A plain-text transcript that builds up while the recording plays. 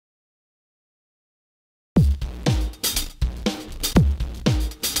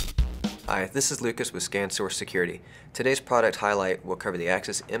Hi, this is Lucas with ScanSource Security. Today's product highlight will cover the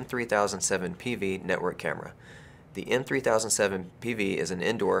AXIS M3007-PV Network Camera. The M3007-PV is an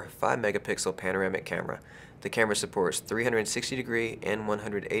indoor 5-megapixel panoramic camera. The camera supports 360-degree and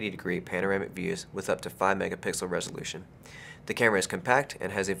 180-degree panoramic views with up to 5-megapixel resolution. The camera is compact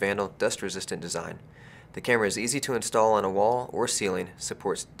and has a vandal dust-resistant design. The camera is easy to install on a wall or ceiling,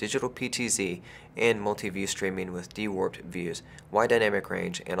 supports digital PTZ and multi-view streaming with de-warped views, wide dynamic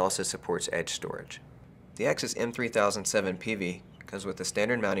range, and also supports edge storage. The AXIS M3007-PV comes with a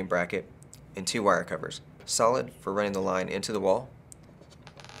standard mounting bracket and 2 wire covers, solid for running the line into the wall,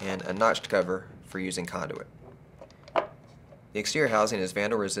 and a notched cover for using conduit. The exterior housing is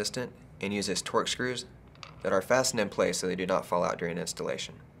vandal resistant and uses torque screws that are fastened in place so they do not fall out during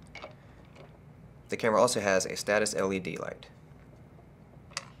installation. The camera also has a status LED light.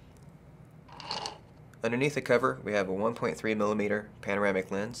 Underneath the cover, we have a 1.3mm panoramic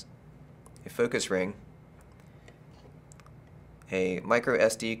lens, a focus ring, a micro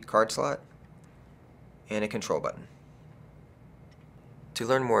SD card slot, and a control button. To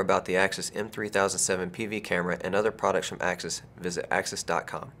learn more about the AXIS M3007-PV camera and other products from AXIS, visit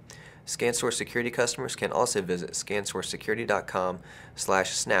axis.com. ScanSource Security customers can also visit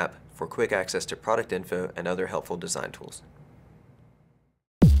scansourcesecurity.com/snap for quick access to product info and other helpful design tools.